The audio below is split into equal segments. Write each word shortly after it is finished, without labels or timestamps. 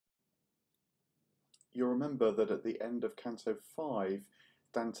you'll remember that at the end of Canto 5,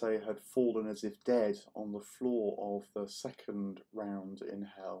 Dante had fallen as if dead on the floor of the second round in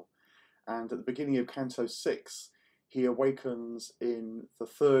hell. And at the beginning of Canto 6, he awakens in the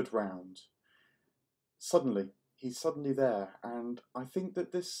third round. Suddenly, he's suddenly there. And I think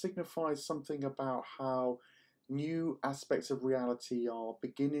that this signifies something about how new aspects of reality are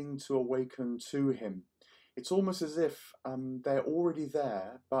beginning to awaken to him. It's almost as if they're already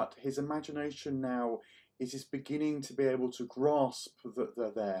there, but his imagination now is just beginning to be able to grasp that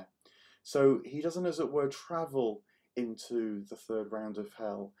they're there. So he doesn't, as it were, travel into the third round of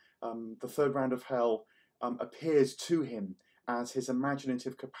hell. The third round of hell appears to him as his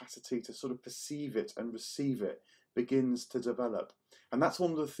imaginative capacity to sort of perceive it and receive it begins to develop. And that's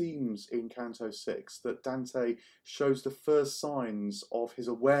one of the themes in Canto 6, that Dante shows the first signs of his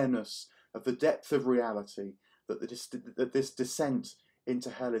awareness of the depth of reality, that this descent into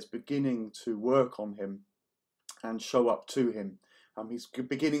hell is beginning to work on him and show up to him. He's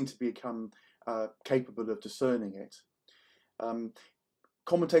beginning to become capable of discerning it.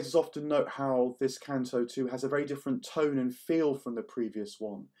 Commentators often note how this Canto 2 has a very different tone and feel from the previous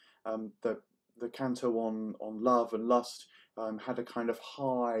one. The canto on love and lust had a kind of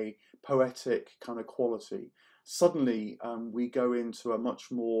high, poetic kind of quality. Suddenly, we go into a much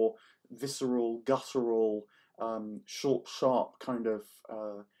more visceral, guttural, short, sharp kind of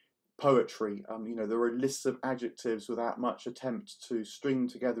poetry. There are lists of adjectives without much attempt to string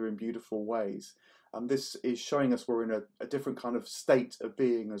together in beautiful ways. This is showing us we're in a different kind of state of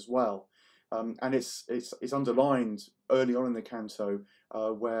being as well. And it's underlined early on in the canto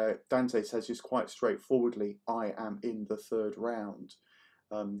where Dante says just quite straightforwardly, "I am in the third round."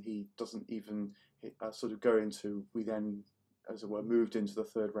 He doesn't even sort of go into, we then, as it were, moved into the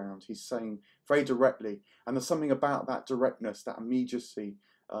third round. He's saying very directly, and there's something about that directness, that immediacy,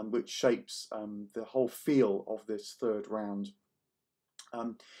 which shapes the whole feel of this third round.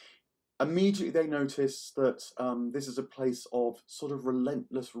 Immediately they notice that this is a place of sort of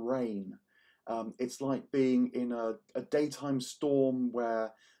relentless rain. It's like being in a daytime storm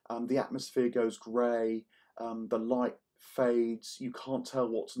where the atmosphere goes grey, the light fades, you can't tell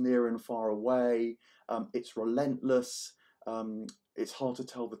what's near and far away, it's relentless, it's hard to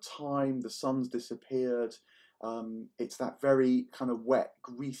tell the time, the sun's disappeared, it's that very kind of wet,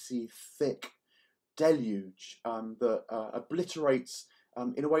 greasy, thick deluge that obliterates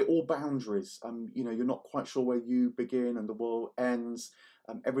in a way all boundaries. You're not quite sure where you begin and the world ends.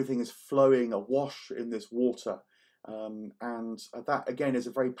 Everything is flowing awash in this water, and that again is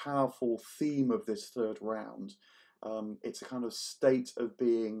a very powerful theme of this third round. It's a kind of state of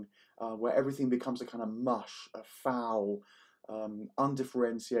being where everything becomes a kind of mush, a foul,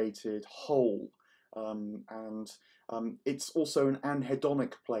 undifferentiated whole. And it's also an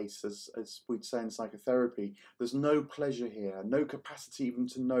anhedonic place, as we'd say in psychotherapy. There's no pleasure here, no capacity even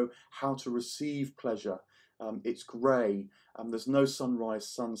to know how to receive pleasure. It's grey, there's no sunrise,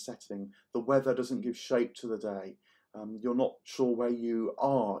 sun setting, the weather doesn't give shape to the day, you're not sure where you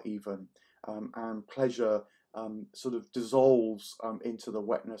are even, and pleasure sort of dissolves into the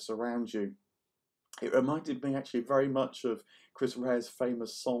wetness around you. It reminded me actually very much of Chris Rare's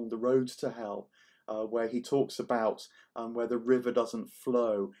famous song, The Road to Hell, where he talks about where the river doesn't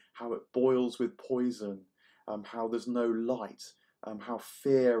flow, how it boils with poison, how there's no light, how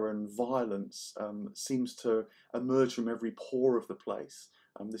fear and violence seems to emerge from every pore of the place.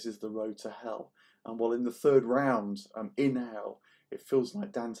 This is the road to hell. While in the third round, in hell, it feels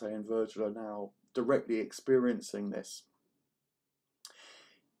like Dante and Virgil are now directly experiencing this.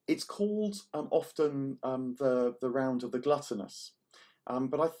 It's called often the round of the gluttonous,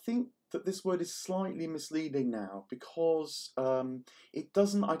 but I think that this word is slightly misleading now, because it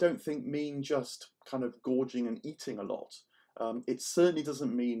doesn't, I don't think, mean just kind of gorging and eating a lot. It certainly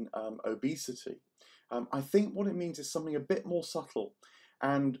doesn't mean obesity. I think what it means is something a bit more subtle,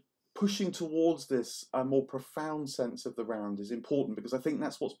 and pushing towards this more profound sense of the round is important, because I think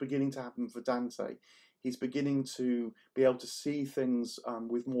that's what's beginning to happen for Dante. He's beginning to be able to see things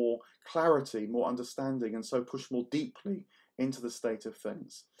with more clarity, more understanding, and so push more deeply into the state of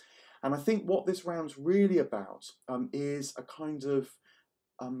things. And I think what this round's really about is a kind of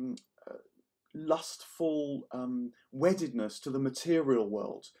lustful weddedness to the material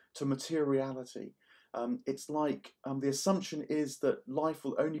world, to materiality. It's like the assumption is that life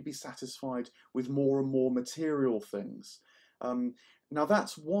will only be satisfied with more and more material things. Now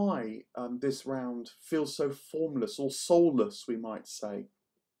that's why this round feels so formless or soulless, we might say,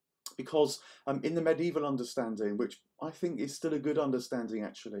 because in the medieval understanding, which I think is still a good understanding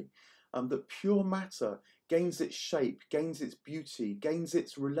actually, that pure matter gains its shape, gains its beauty, gains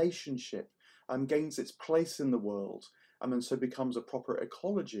its relationship gains its place in the world, and so becomes a proper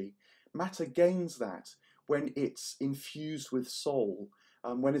ecology. Matter gains that when it's infused with soul.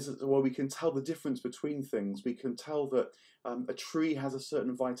 Well, we can tell the difference between things. We can tell that a tree has a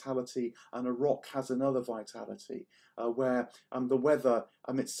certain vitality and a rock has another vitality, where the weather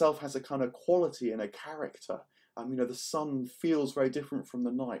itself has a kind of quality and a character. The sun feels very different from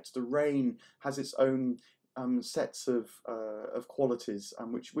the night. The rain has its own sets of qualities,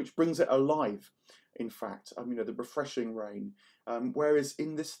 which brings it alive. In fact, the refreshing rain. Whereas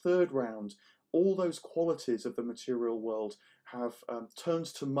in this third round, all those qualities of the material world have turned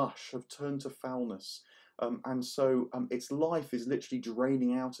to mush, have turned to foulness, and so its life is literally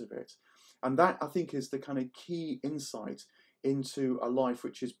draining out of it. And that, I think, is the kind of key insight into a life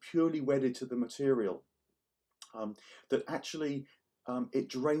which is purely wedded to the material, that actually it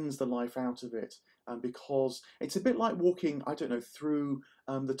drains the life out of it. Because it's a bit like walking, I don't know, through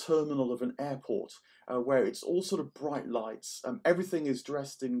the terminal of an airport, where it's all sort of bright lights. Everything is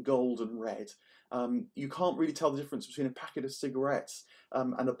dressed in gold and red. You can't really tell the difference between a packet of cigarettes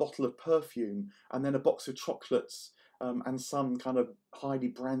and a bottle of perfume, and then a box of chocolates and some kind of highly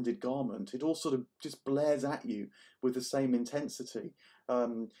branded garment. It all sort of just blares at you with the same intensity.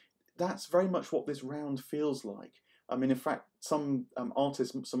 That's very much what this round feels like. In fact, some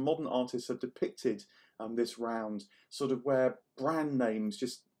modern artists have depicted this round sort of where brand names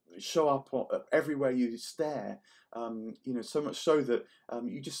just show up everywhere you stare. So much so that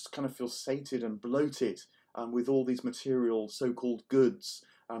you just kind of feel sated and bloated with all these material so-called goods.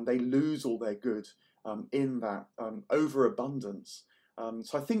 They lose all their good in that overabundance.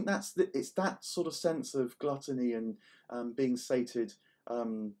 So I think it's that sort of sense of gluttony and being sated,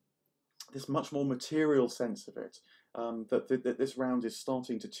 this much more material sense of it, that this round is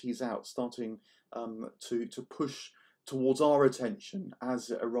starting to tease out, starting to push towards our attention as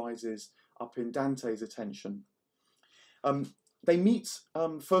it arises up in Dante's attention. They meet,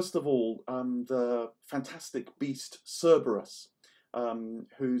 first of all, the fantastic beast Cerberus,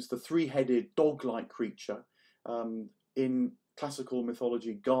 who's the three-headed dog-like creature in classical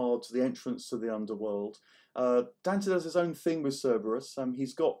mythology guards the entrance to the underworld. Dante does his own thing with Cerberus.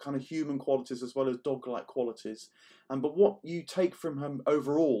 He's got kind of human qualities as well as dog-like qualities. But what you take from him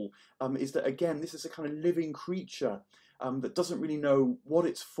overall is that, again, this is a kind of living creature that doesn't really know what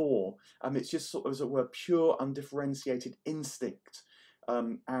it's for. It's just sort of, as it were, pure, undifferentiated instinct.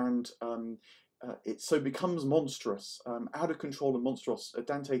 It so becomes monstrous, out of control and monstrous.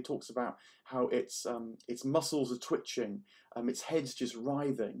 Dante talks about how its muscles are twitching, its head's just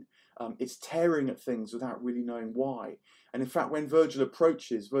writhing, it's tearing at things without really knowing why. And in fact, when Virgil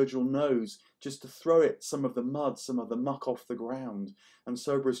approaches, Virgil knows just to throw it some of the mud, some of the muck off the ground, and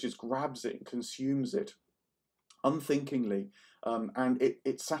Cerberus just grabs it and consumes it unthinkingly, and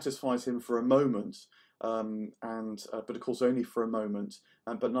it satisfies him for a moment. But of course only for a moment,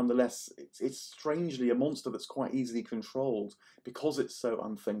 but nonetheless it's strangely a monster that's quite easily controlled because it's so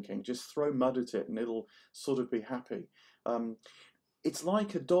unthinking. Just throw mud at it and it'll sort of be happy. It's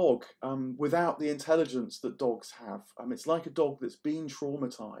like a dog without the intelligence that dogs have. It's like a dog that's been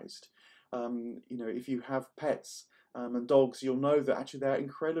traumatized. If you have pets and dogs, you'll know that actually they're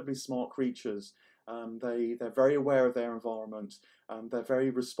incredibly smart creatures. They're very aware of their environment. They're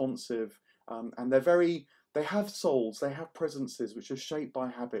very responsive. And they have souls, they have presences which are shaped by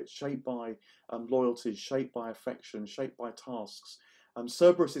habits, shaped by loyalties, shaped by affection, shaped by tasks.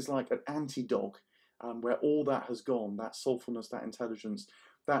 Cerberus is like an anti-dog, where all that has gone, that soulfulness, that intelligence,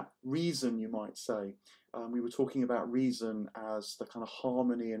 that reason, you might say. We were talking about reason as the kind of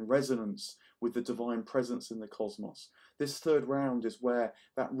harmony and resonance with the divine presence in the cosmos. This third round is where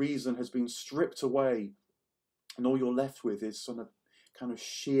that reason has been stripped away, and all you're left with is sort of kind of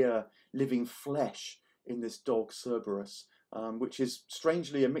sheer living flesh in this dog Cerberus, which is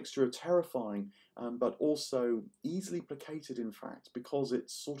strangely a mixture of terrifying but also easily placated, in fact, because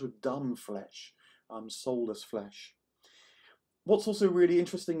it's sort of dumb flesh, soulless flesh. What's also really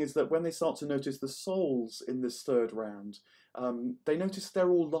interesting is that when they start to notice the souls in this third round, they notice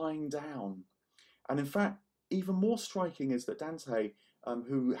they're all lying down. And in fact, even more striking is that Dante,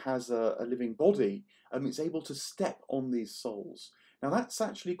 who has a living body, is able to step on these souls. Now that's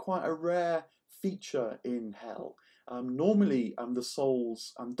actually quite a rare feature in hell. Normally the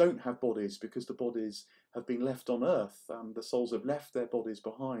souls don't have bodies because the bodies have been left on earth. The souls have left their bodies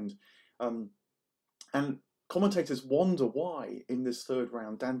behind. And commentators wonder why in this third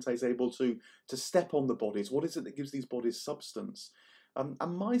round Dante's able to step on the bodies. What is it that gives these bodies substance?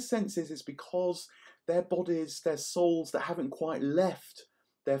 And my sense is it's because their bodies, their souls that haven't quite left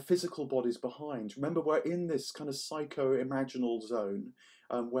their physical bodies behind. Remember, we're in this kind of psycho-imaginal zone.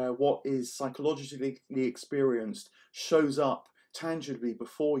 where what is psychologically experienced shows up tangibly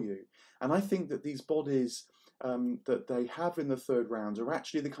before you. And I think that these bodies that they have in the third round are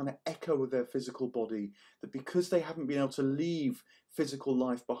actually the kind of echo of their physical body, that because they haven't been able to leave physical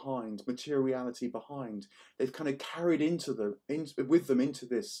life behind, materiality behind, they've kind of carried with them into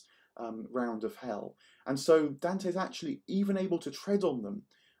this round of hell. And so Dante's actually even able to tread on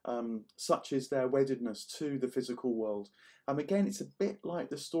them, such is their weddedness to the physical world. Again, it's a bit like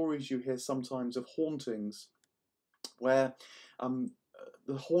the stories you hear sometimes of hauntings, where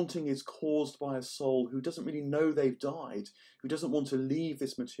the haunting is caused by a soul who doesn't really know they've died, who doesn't want to leave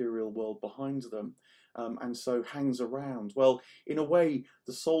this material world behind them, and so hangs around. Well, in a way,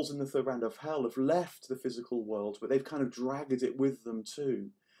 the souls in the third round of hell have left the physical world, but they've kind of dragged it with them too.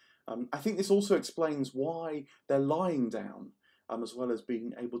 I think this also explains why they're lying down, as well as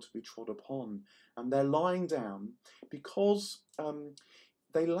being able to be trod upon. And they're lying down because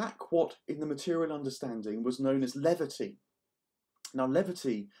they lack what in the material understanding was known as levity. Now,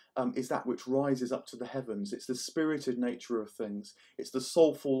 levity is that which rises up to the heavens. It's the spirited nature of things. It's the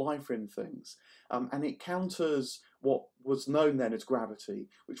soulful life in things. And it counters what was known then as gravity,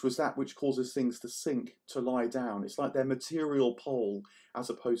 which was that which causes things to sink, to lie down. It's like their material pole as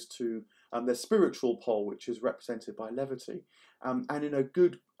opposed to their spiritual pole, which is represented by levity. And in a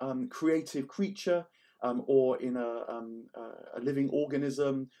good creative creature, or in a living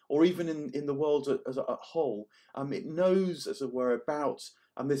organism, or even in the world as a whole, it knows, as it were, about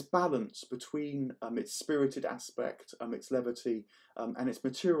this balance between its spirited aspect, its levity, and its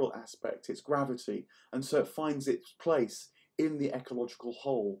material aspect, its gravity, and so it finds its place in the ecological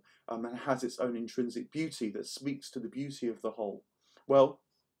whole, and has its own intrinsic beauty that speaks to the beauty of the whole. Well,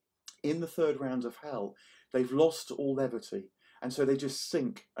 in the third round of hell, they've lost all levity. And so they just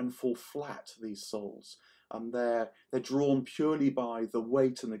sink and fall flat, these souls. They're drawn purely by the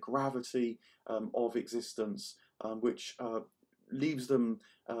weight and the gravity of existence, which leaves them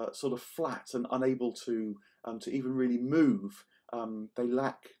sort of flat and unable to even really move. They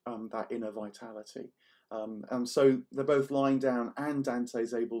lack that inner vitality. And so they're both lying down, and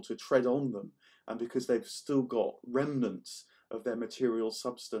Dante's able to tread on them, because they've still got remnants of their material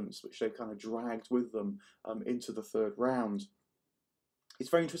substance, which they've kind of dragged with them into the third round. It's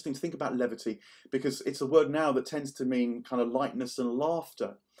very interesting to think about levity, because it's a word now that tends to mean kind of lightness and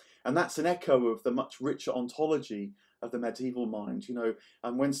laughter. And that's an echo of the much richer ontology of the medieval mind,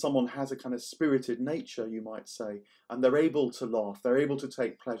 and when someone has a kind of spirited nature, you might say, and they're able to laugh, they're able to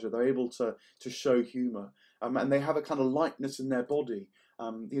take pleasure, they're able to show humour, and they have a kind of lightness in their body.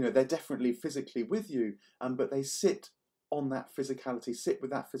 They're definitely physically with you, but they sit on that physicality, sit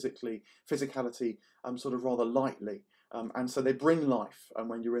with that physicality sort of rather lightly. And so they bring life, and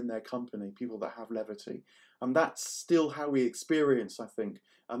when you're in their company, people that have levity. And that's still how we experience, I think,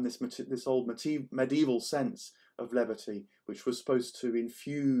 this old medieval sense of levity, which was supposed to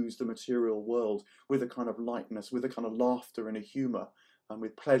infuse the material world with a kind of lightness, with a kind of laughter and a humour, and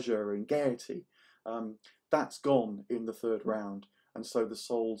with pleasure and gaiety. That's gone in the third round, and so the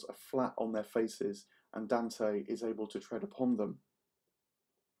souls are flat on their faces, and Dante is able to tread upon them.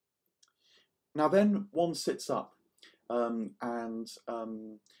 Now then one sits up and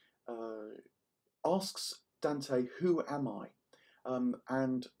asks Dante, "Who am I?"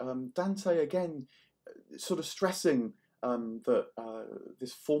 And Dante, again, sort of stressing that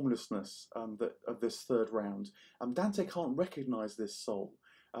this formlessness of this third round. Dante can't recognise this soul.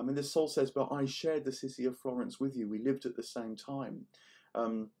 And this soul says, "But I shared the city of Florence with you. We lived at the same time."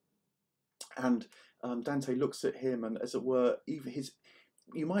 And Dante looks at him, and as it were, even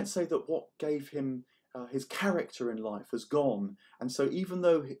you might say that what gave him his character in life has gone, and so even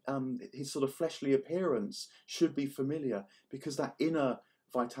though his sort of fleshly appearance should be familiar, because that inner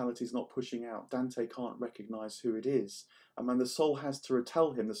vitality is not pushing out, Dante can't recognise who it is, and the soul has to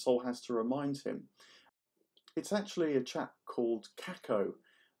tell him, the soul has to remind him. It's actually a chap called Caccio.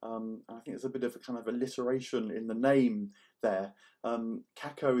 I think there's a bit of a kind of alliteration in the name there.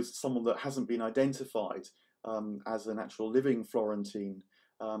 Caccio is someone that hasn't been identified as an actual living Florentine.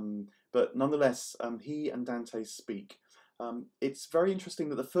 But nonetheless, he and Dante speak. It's very interesting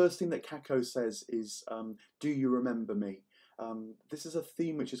that the first thing that Caccio says is, "Do you remember me?" This is a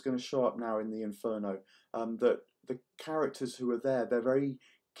theme which is going to show up now in the Inferno, that the characters who are there, they're very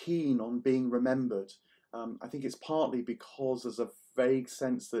keen on being remembered. I think it's partly because there's a vague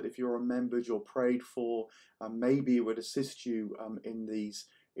sense that if you're remembered, you're prayed for, maybe it would assist you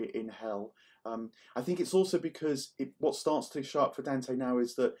in hell. I think it's also because what starts to show up for Dante now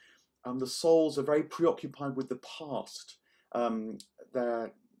is that the souls are very preoccupied with the past.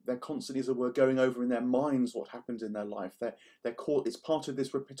 They're they're constantly, as it were, going over in their minds what happened in their life. They're caught. It's part of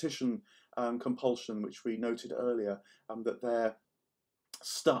this repetition compulsion, which we noted earlier, that they're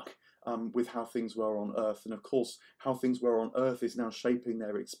stuck with how things were on Earth. And of course, how things were on Earth is now shaping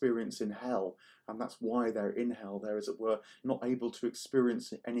their experience in hell. And that's why they're in hell. They're, as it were, not able to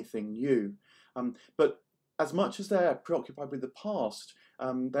experience anything new. But as much as they're preoccupied with the past,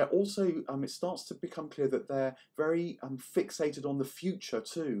 they're also, it starts to become clear that they're very fixated on the future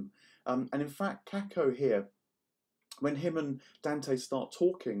too. And in fact, Caccio here, when him and Dante start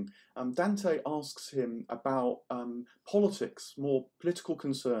talking, Dante asks him about politics, more political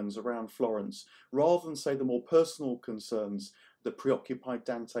concerns around Florence, rather than, say, the more personal concerns that preoccupied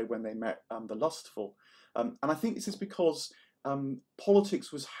Dante when they met the lustful. And I think this is because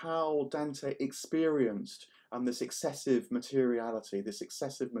politics was how Dante experienced this excessive materiality, this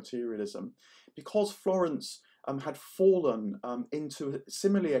excessive materialism. Because Florence had fallen into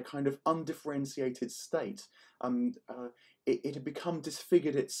similarly a kind of undifferentiated state. It had become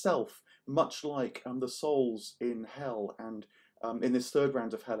disfigured itself, much like the souls in hell and in this third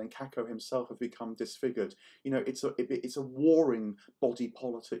round of hell, and Caccio himself have become disfigured. You know, it's a warring body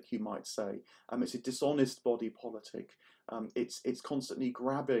politic, you might say. It's a dishonest body politic. It's constantly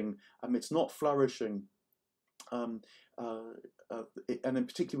grabbing. It's not flourishing. And in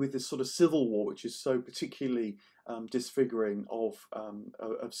particular with this sort of civil war, which is so particularly disfiguring of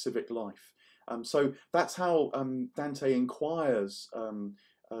civic life. So that's how Dante inquires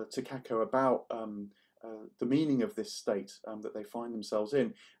to Caccio about the meaning of this state that they find themselves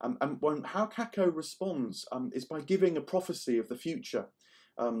in. And how Caccio responds is by giving a prophecy of the future.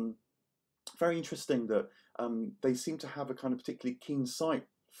 Very interesting that they seem to have a kind of particularly keen sight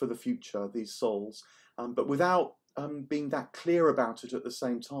for the future, these souls, but without being that clear about it at the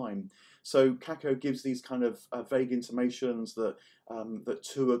same time. So Caccio gives these kind of vague intimations that that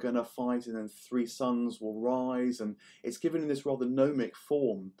two are going to fight and then three sons will rise, and it's given in this rather gnomic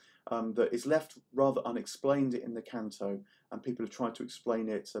form that is left rather unexplained in the canto, and people have tried to explain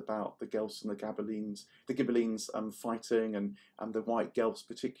it about the Guelphs and the Ghibellines fighting, and the white Guelphs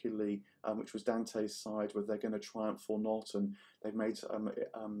particularly, which was Dante's side, whether they're going to triumph or not, and they've made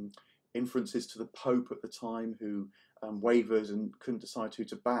inferences to the Pope at the time, who wavered and couldn't decide who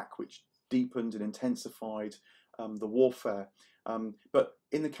to back, which deepened and intensified the warfare. But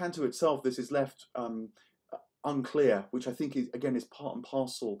in the canto itself, this is left unclear, which I think is, again, is part and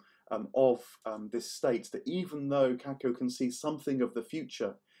parcel of this state, that even though Caccio can see something of the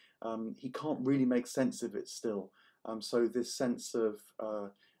future, he can't really make sense of it still. So this sense of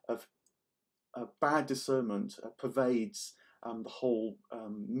bad discernment pervades the whole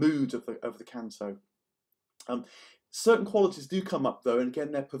mood of the canto. Certain qualities do come up though, and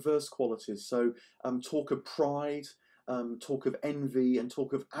again they're perverse qualities. So talk of pride, talk of envy, and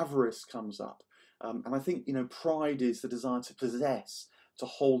talk of avarice comes up. And I think, you know, pride is the desire to possess, to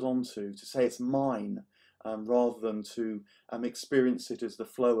hold on to say it's mine, rather than to experience it as the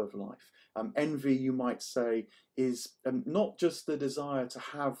flow of life. Envy, you might say, is not just the desire to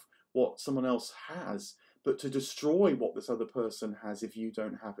have what someone else has, but to destroy what this other person has if you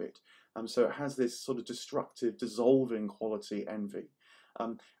don't have it. So it has this sort of destructive, dissolving quality, envy.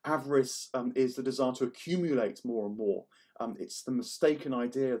 Avarice is the desire to accumulate more and more. It's the mistaken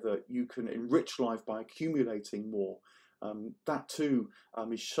idea that you can enrich life by accumulating more. That too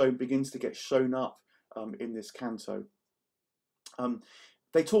begins to get shown up in this canto.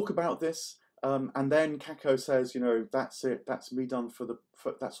 They talk about this, and then Caccio says, you know, that's it, that's me done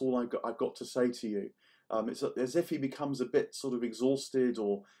that's all I've got to say to you. It's as if he becomes a bit sort of exhausted,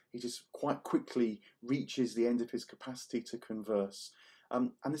 or he just quite quickly reaches the end of his capacity to converse.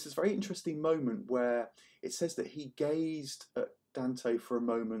 And this is a very interesting moment where it says that he gazed at Dante for a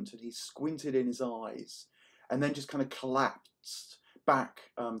moment and he squinted in his eyes and then just kind of collapsed back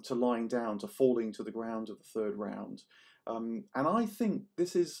to lying down, to falling to the ground of the third round. And I think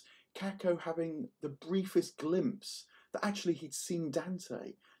this is Caccio having the briefest glimpse that actually he'd seen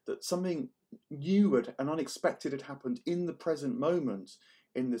Dante, that something new and unexpected had happened in the present moment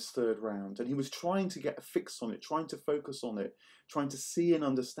in this third round, and he was trying to get a fix on it, trying to focus on it, trying to see and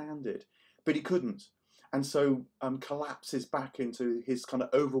understand it, but he couldn't, and so collapses back into his kind of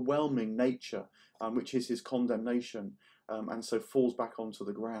overwhelming nature, which is his condemnation, and so falls back onto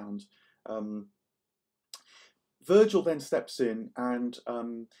the ground. Virgil then steps in and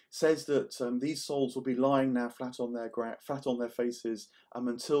says that these souls will be lying now flat on their faces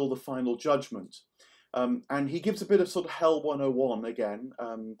until the final judgment. And he gives a bit of sort of Hell 101 again,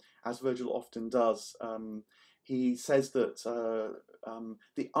 as Virgil often does. He says that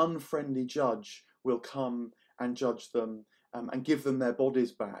the unfriendly judge will come and judge them, and give them their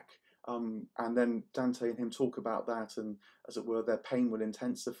bodies back. And then Dante and him talk about that, and as it were, their pain will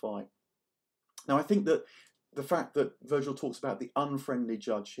intensify. Now, I think that the fact that Virgil talks about the unfriendly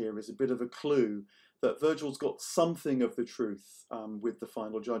judge here is a bit of a clue that Virgil's got something of the truth with the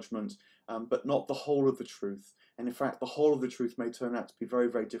final judgment, but not the whole of the truth. And in fact, the whole of the truth may turn out to be very,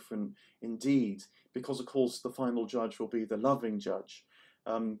 very different indeed, because of course the final judge will be the loving judge.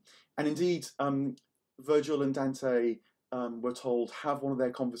 And indeed, Virgil and Dante we're told have one of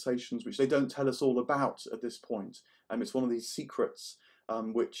their conversations, which they don't tell us all about at this point. It's one of these secrets,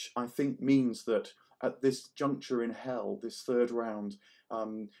 which I think means that at this juncture in hell, this third round,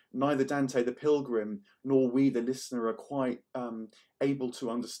 neither Dante the pilgrim nor we the listener are quite able to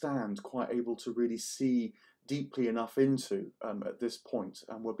understand, quite able to really see deeply enough into at this point.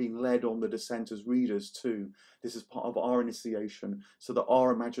 And we're being led on the descent as readers too. This is part of our initiation, so that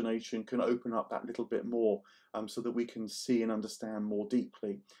our imagination can open up that little bit more, so that we can see and understand more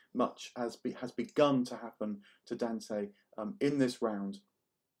deeply. Much has begun to happen to Dante in this round.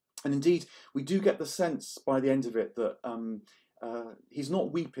 And indeed, we do get the sense by the end of it that he's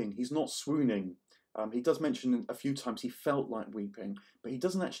not weeping, he's not swooning. He does mention a few times he felt like weeping, but he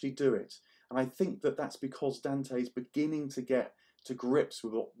doesn't actually do it. And I think that that's because Dante is beginning to get to grips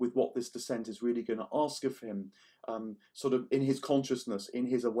with what this descent is really going to ask of him, sort of in his consciousness, in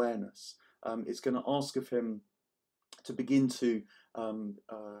his awareness. It's going to ask of him to begin to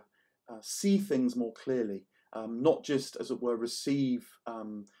see things more clearly, not just, as it were, receive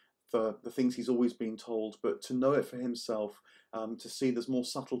the things he's always been told, but to know it for himself, to see there's more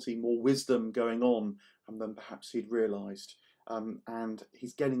subtlety, more wisdom going on than perhaps he'd realised. And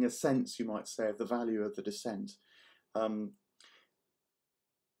he's getting a sense, you might say, of the value of the descent.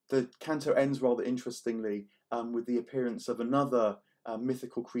 The canto ends rather interestingly with the appearance of another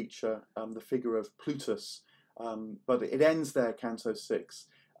mythical creature, the figure of Plutus. But it ends there, Canto 6,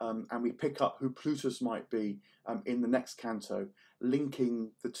 and we pick up who Plutus might be in the next canto,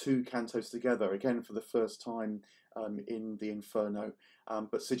 linking the two cantos together, again for the first time in the Inferno,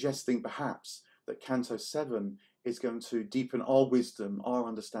 but suggesting perhaps that Canto 7 is going to deepen our wisdom, our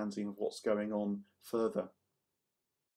understanding of what's going on further.